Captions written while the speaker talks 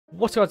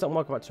What's going on?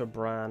 Welcome back to a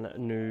brand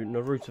new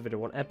Naruto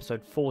video on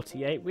episode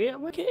 48.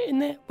 We're getting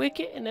there. We're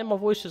getting there. My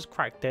voice is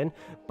cracked in.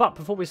 But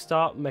before we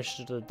start,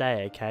 message of the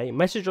day, okay?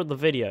 Message of the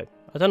video.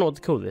 I don't know what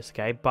to call this,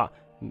 okay? But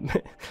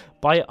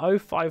by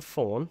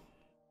 054,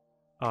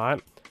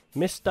 alright,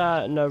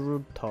 Mr.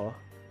 Naruto,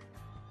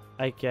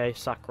 aka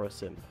Sakura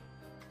Simp.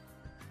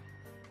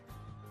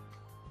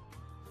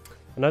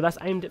 I know that's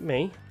aimed at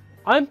me.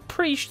 I'm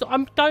pretty sure.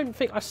 I don't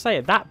think I say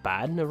it that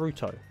bad.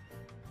 Naruto.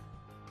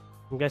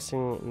 I'm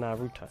guessing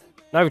Naruto.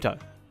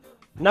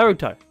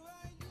 Naruto.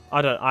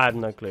 I have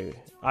no clue.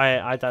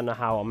 I don't know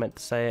how I'm meant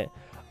to say it.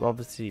 I'm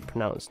obviously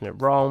pronouncing it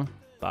wrong.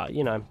 But,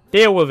 you know,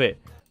 deal with it.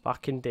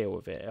 Fucking deal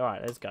with it.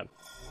 Alright, let's go.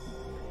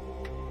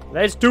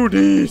 Let's do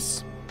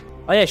this!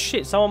 Oh yeah,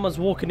 shit. Someone was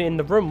walking in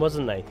the room,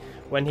 wasn't they?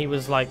 When he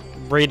was, like,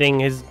 reading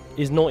his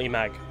naughty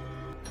mag.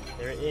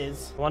 There it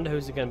is. I wonder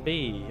who's it going to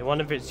be. I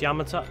wonder if it's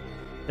Yamato.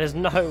 There's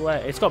no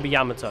way. It's got to be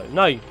Yamato.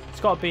 No, it's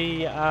got to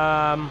be,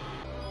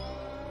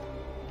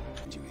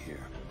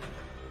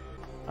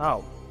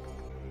 Oh.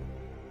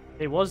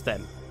 It was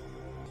them.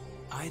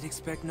 I'd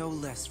expect no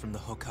less from the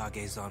Hokage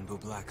Zanbu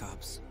Black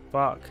Ops.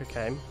 Fuck,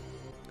 okay.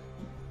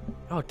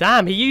 Oh,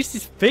 damn, he used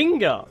his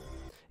finger!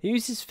 He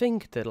used his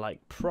finger to,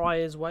 like, pry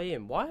his way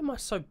in. Why am I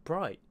so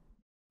bright?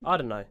 I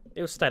don't know.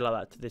 It'll stay like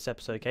that to this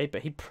episode, okay?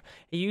 But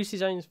he used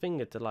his own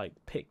finger to, like,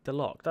 pick the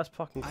lock. That's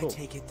fucking cool. I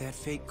take it that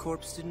fake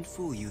corpse didn't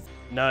fool you.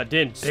 No, it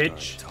didn't,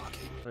 bitch.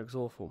 Looks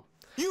awful.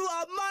 You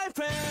are my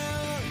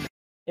friend!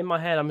 In my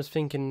head, I'm just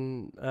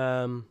thinking,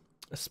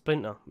 a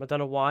splinter. I don't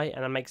know why,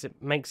 and it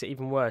makes it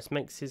even worse.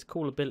 Makes his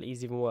cool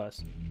abilities even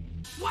worse.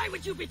 Why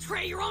would you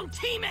betray your own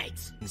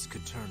teammates? This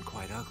could turn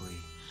quite ugly.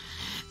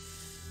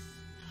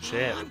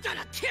 Shit. I'm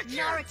gonna kick you!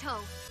 Naruto,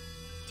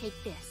 take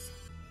this.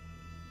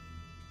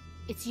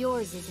 It's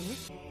yours, isn't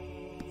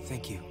it?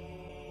 Thank you.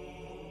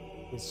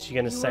 Is she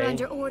gonna You say? were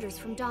under orders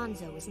from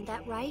Danzo, isn't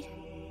that right?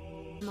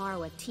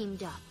 Tomorrow have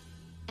teamed up,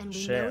 and we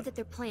Shit. know that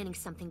they're planning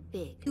something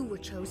big. You were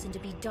chosen to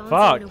be Danzo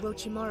Fuck. and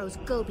Orochimaru's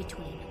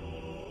go-between.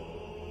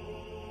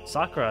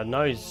 Sakura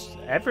knows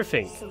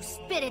everything. So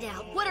spit it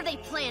out. What are they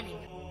planning?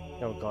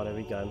 Oh god, here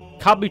we go.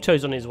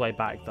 Kabuto's on his way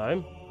back,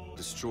 though.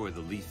 Destroy the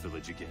Leaf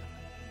Village again.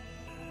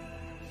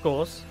 Of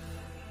course.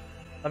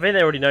 I think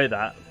they already know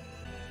that.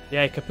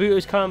 Yeah,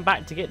 Kabuto's coming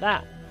back to get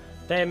that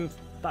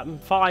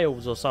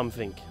files or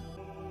something.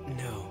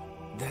 No,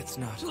 that's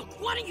not. Look,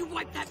 why don't you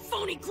wipe that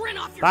phony grin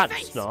off your That's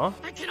face? not.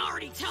 I can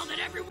already tell that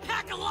every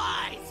pack of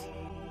lies!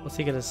 What's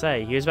he gonna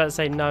say? He was about to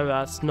say no,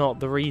 that's not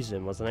the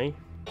reason, wasn't he?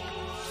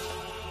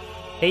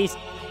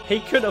 He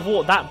couldn't have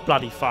walked that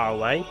bloody far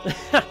away.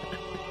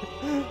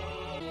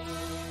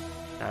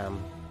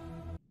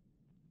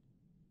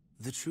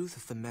 The truth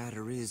of the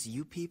matter is,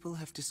 you people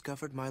have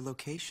discovered my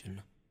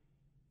location.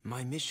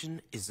 My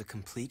mission is a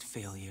complete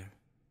failure.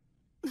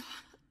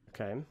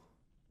 Okay.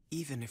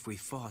 Even if we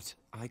fought,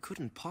 I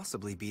couldn't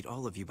possibly beat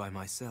all of you by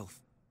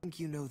myself. I think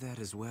you know that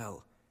as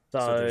well.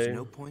 So there's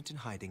no point in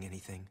hiding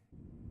anything.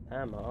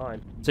 Am I?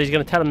 So he's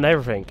gonna tell him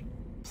everything.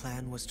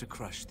 Plan was to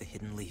crush the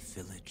Hidden Leaf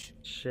Village.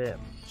 Shit.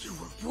 You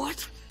were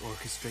what?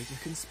 Orchestrate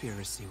a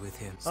conspiracy with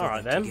him, so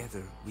Alright, that then.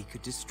 together we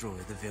could destroy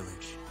the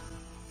village.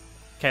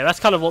 Okay, that's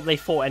kind of what they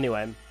thought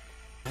anyway.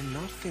 I'm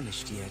not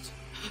finished yet.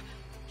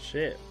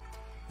 Shit.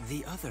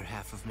 The other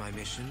half of my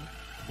mission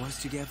was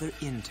to gather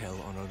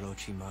intel on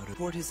Orochimaru,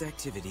 report his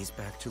activities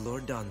back to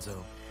Lord Danzo.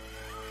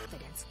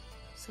 Evidence.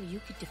 So you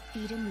could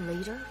defeat him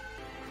later?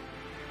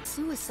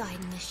 Suicide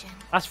mission.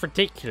 That's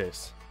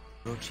ridiculous.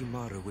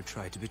 Orochimaru would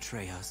try to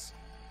betray us.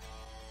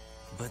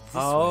 But this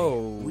Oh.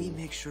 way, we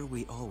make sure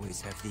we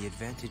always have the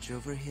advantage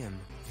over him.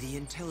 The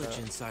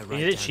intelligence I write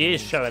He literally down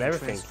is showing can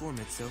everything. transform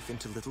itself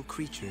into little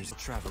creatures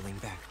traveling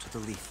back to the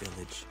Leaf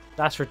Village.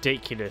 That's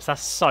ridiculous.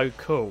 That's so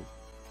cool.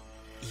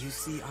 You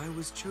see, I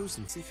was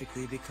chosen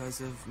specifically because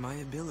of my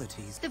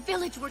abilities. The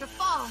village were to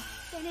fall,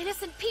 then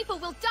innocent people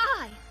will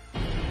die.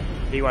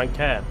 He won't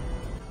care.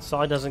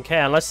 Sai doesn't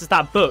care unless it's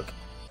that book.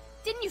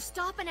 Didn't you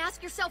stop and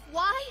ask yourself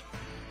why?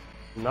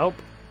 Nope.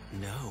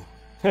 No.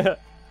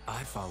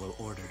 I follow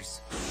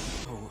orders.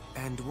 Oh,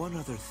 and one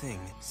other thing.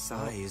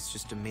 Sai is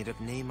just a made-up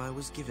name I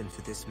was given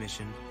for this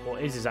mission.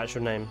 What is his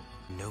actual name?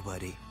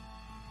 Nobody.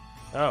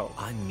 Oh.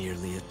 I'm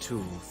merely a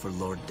tool for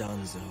Lord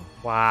Danzo.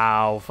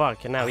 Wow.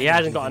 Fucking hell. He I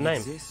hasn't don't got a even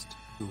name. exist.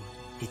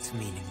 It's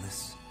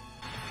meaningless.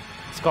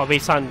 It's got to be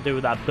something to do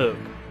with that book.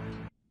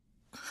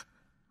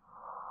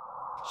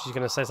 She's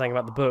going to say something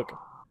about the book.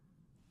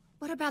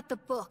 What about the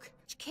book?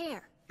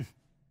 Care.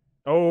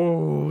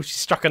 Oh, she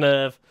struck a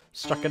nerve.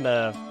 Struck a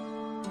nerve.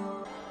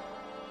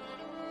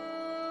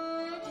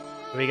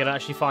 Are we going to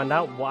actually find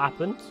out what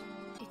happened?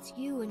 It's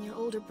you and your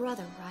older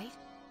brother, right?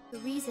 The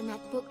reason that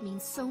book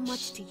means so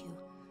much to you.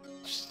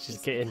 She's is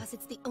getting... because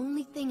it's the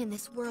only thing in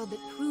this world that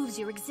proves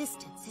your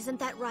existence, isn't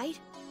that right?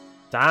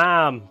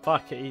 Damn.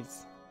 Fuck it.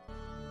 He's...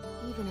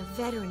 Even a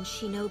veteran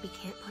shinobi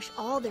can't push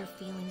all their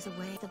feelings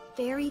away. The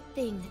very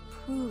thing that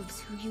proves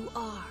who you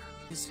are.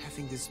 Is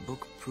having this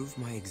book prove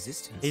my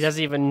existence? He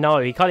doesn't even know.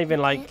 He can't even,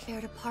 You like, can't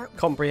bear to part with it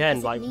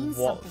comprehend, because it like, means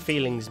what something to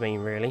feelings mean,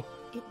 really.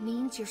 you. It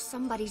means you're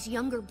somebody's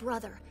younger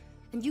brother,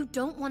 and you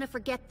don't want to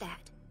forget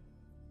that.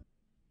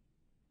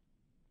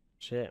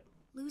 Shit.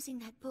 Losing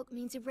that book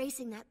means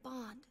erasing that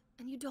bond,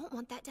 and you don't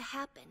want that to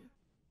happen.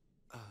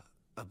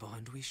 A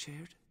bond we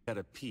shared? Had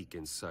a peek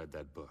inside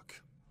that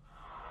book.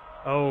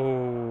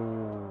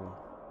 Oh.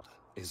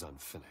 Is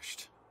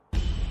unfinished.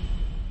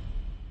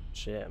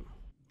 Shit.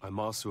 I'm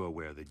also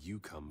aware that you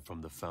come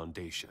from the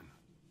Foundation.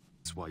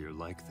 That's why you're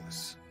like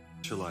this.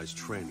 Specialized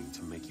training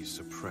to make you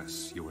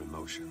suppress your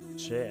emotion.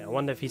 Shit. I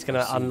wonder if he's gonna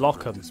I've seen unlock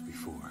you him. practice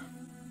before.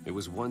 It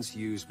was once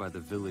used by the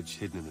village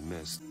hidden in the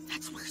mist.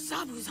 That's where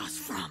Zabuza's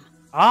from.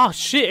 Ah,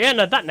 shit. I ain't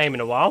heard that name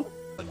in a while.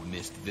 A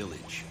mist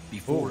village.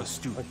 Before Ooh. a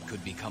student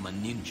could become a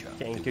ninja,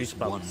 Getting there was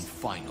goosebumps. one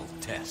final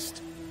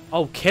test.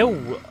 Oh,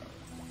 kill.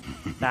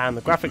 Damn,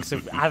 the graphics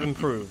have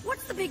improved.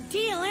 What's the big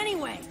deal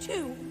anyway,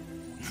 too?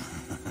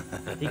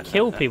 He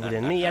killed people,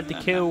 didn't he? He had to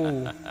kill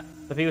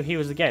the people he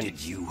was against.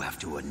 Did you have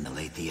to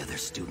annihilate the other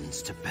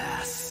students to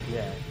pass?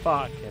 Yeah,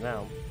 fucking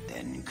hell.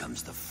 Then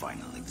comes the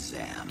final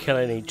exam.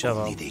 Killing each other.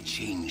 Only they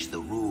change the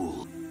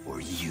rule, or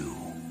you.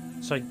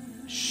 So,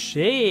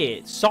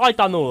 shit. So I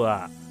done all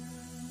that.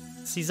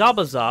 See,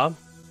 Zabuza.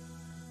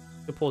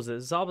 Good pause it.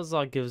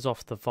 Zabuza gives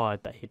off the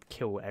vibe that he'd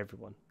kill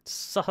everyone.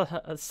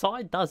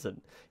 Sai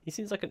doesn't. He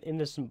seems like an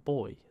innocent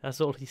boy. That's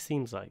all he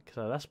seems like.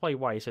 So that's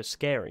why he's so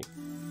scary.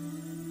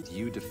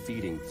 You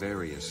defeating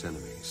various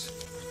enemies,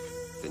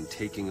 then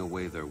taking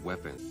away their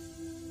weapon.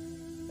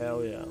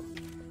 Hell yeah.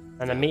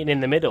 And then meeting in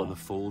the middle. On the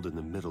fold in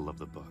the middle of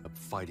the book,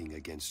 fighting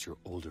against your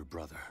older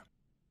brother.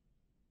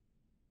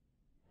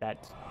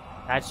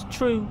 That's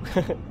true.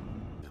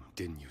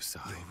 Didn't you, Sai?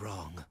 You're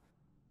wrong.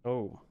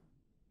 Oh.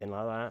 Didn't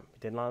like that.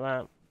 Didn't like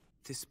that.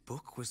 This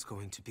book was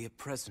going to be a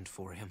present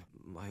for him.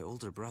 My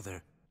older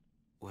brother,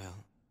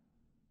 well,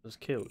 Was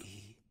killed.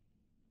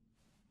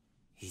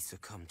 he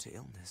succumbed to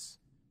illness.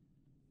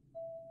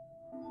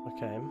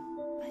 Okay.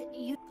 But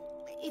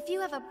if you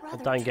have a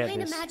brother, don't get try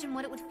and this. imagine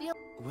what it would feel.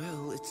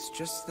 Well, it's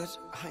just that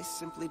I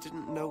simply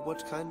didn't know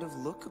what kind of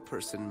look a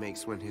person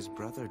makes when his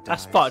brother dies.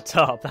 That's fucked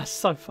up. That's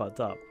so fucked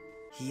up.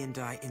 He and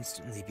I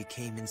instantly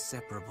became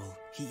inseparable.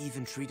 He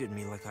even treated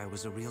me like I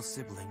was a real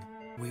sibling.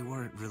 We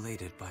weren't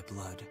related by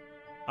blood.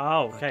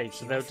 Oh, but okay. he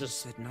So they'll often just.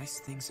 said nice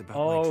things about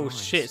my Oh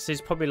drawings. shit. So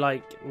it's probably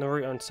like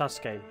Naruto and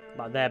Sasuke,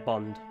 like their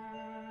bond.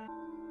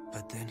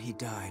 But then he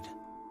died,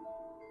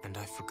 and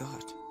I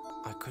forgot.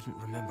 I couldn't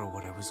remember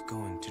what I was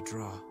going to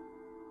draw.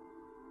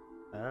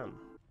 Damn.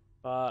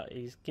 But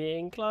he's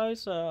getting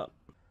closer.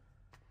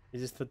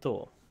 Is this the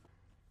door?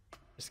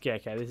 Yeah,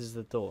 okay, this is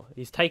the door.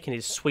 He's taking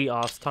his sweet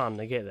ass time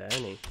to get there,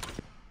 isn't he?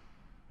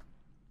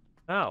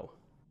 Oh.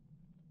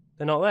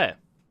 They're not there.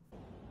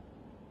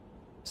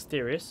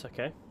 Mysterious,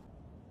 okay.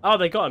 Oh,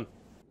 they got him.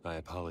 I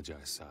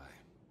apologize, Sai,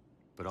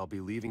 but I'll be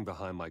leaving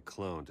behind my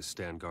clone to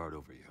stand guard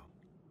over you.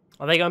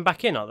 Are they going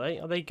back in, are they?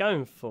 Are they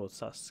going for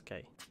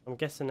Sasuke? I'm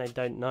guessing they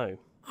don't know.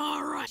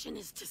 Our mission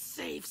is to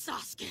save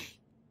Sasuke.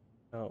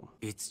 Oh.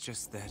 It's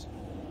just that,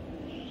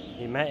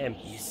 You met him.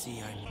 you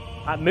see,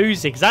 That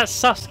music, is that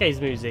Sasuke's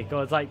music?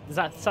 Or is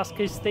that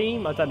Sasuke's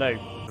theme? I don't know.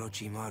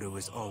 Orochimaru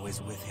is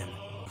always with him.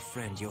 A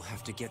friend you'll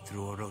have to get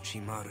through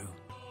Orochimaru.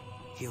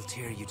 He'll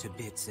tear you to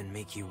bits and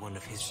make you one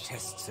of his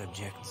test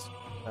subjects.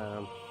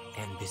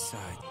 And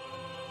besides,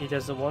 He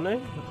doesn't want to?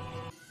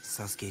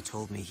 Sasuke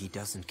told me he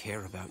doesn't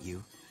care about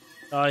you.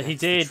 Oh, he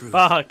That's the did. truth.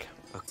 Fuck.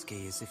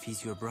 Sasuke is if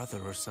he's your brother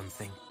or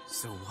something.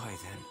 So why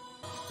then?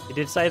 He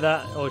did say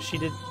that. Or she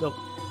did. No,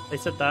 they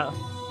said that.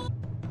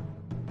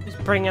 He's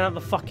bringing out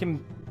the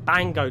fucking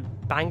bango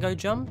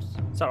drums?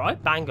 Is that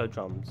right? Bango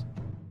drums.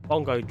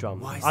 Bongo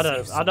drums. Why I save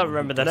don't someone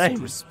remember who the doesn't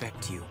name.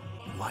 respect you?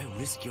 Why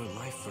risk your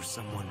life for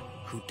someone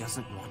who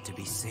doesn't want to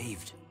be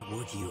saved?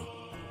 Would you?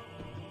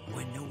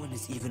 When no one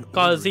is even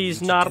Because ordering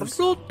he's you to do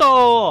so.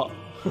 Naruto!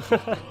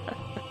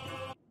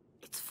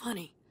 It's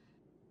funny.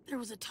 There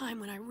was a time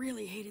when I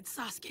really hated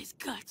Sasuke's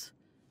guts.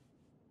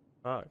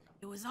 Fuck.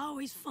 It was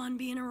always fun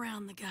being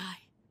around the guy.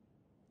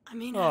 I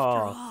mean,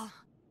 Aw.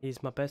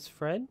 He's my best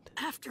friend?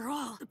 after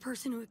all, the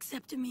person who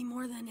accepted me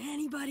more than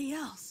anybody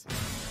else.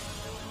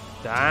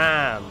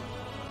 Damn.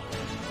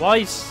 Why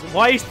is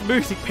the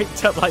music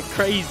picked up like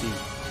crazy?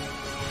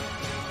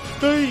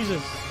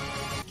 Jesus.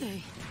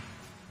 Sasuke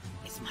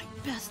is my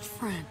best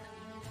friend.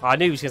 I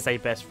knew he was going to say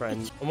best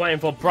friend. I'm waiting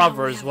for Now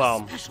brother we as have a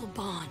well. special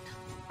bond.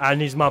 And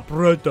he's my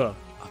brother.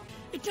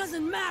 It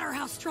doesn't matter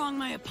how strong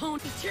my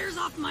opponent tears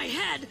off my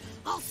head,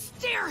 I'll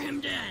stare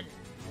him dead.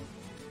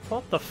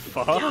 What the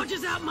fuck?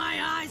 Gouges out my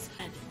eyes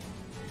and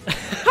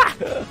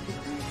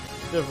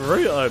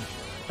Naruto.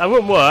 That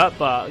wouldn't work,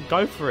 but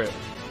go for it.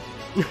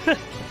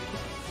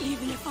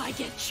 even if I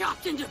get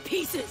chopped into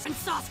pieces and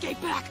Sasuke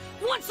back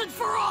once and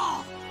for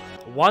all.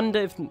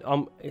 Wonder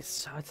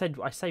if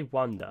I say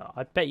wonder.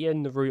 I bet you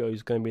Naruto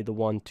is going to be the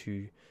one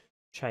to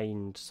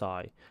change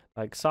Sai.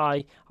 Like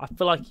Sai, I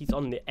feel like he's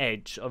on the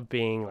edge of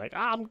being like,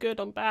 I'm good,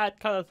 I'm bad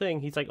kind of thing.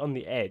 He's like on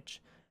the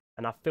edge,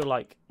 and I feel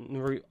like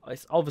Naruto.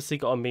 It's obviously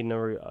got to be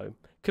Naruto.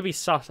 Could be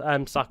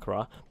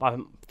Sakura, but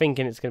I'm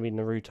thinking it's going to be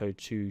Naruto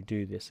to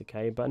do this.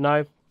 Okay, but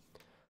no,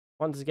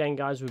 Once again,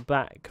 guys, we're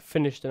back.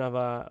 Finished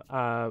another,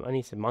 I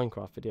need to say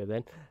Minecraft video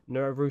then.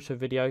 Naruto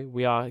video.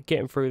 We are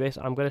getting through this.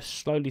 I'm going to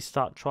slowly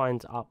start trying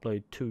to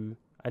upload 2.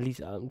 At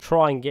least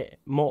try and get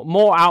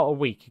more out a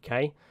week,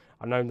 okay?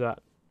 I know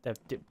that they've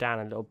dipped down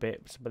a little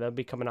bit, but they'll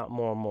be coming out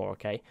more and more,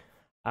 okay?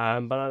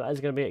 But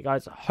that's going to be it,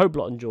 guys. I hope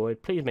you lot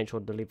enjoyed. Please make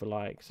sure to leave a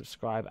like,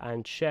 subscribe,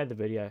 and share the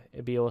video.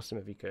 It'd be awesome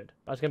if you could.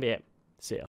 That's going to be it. See ya.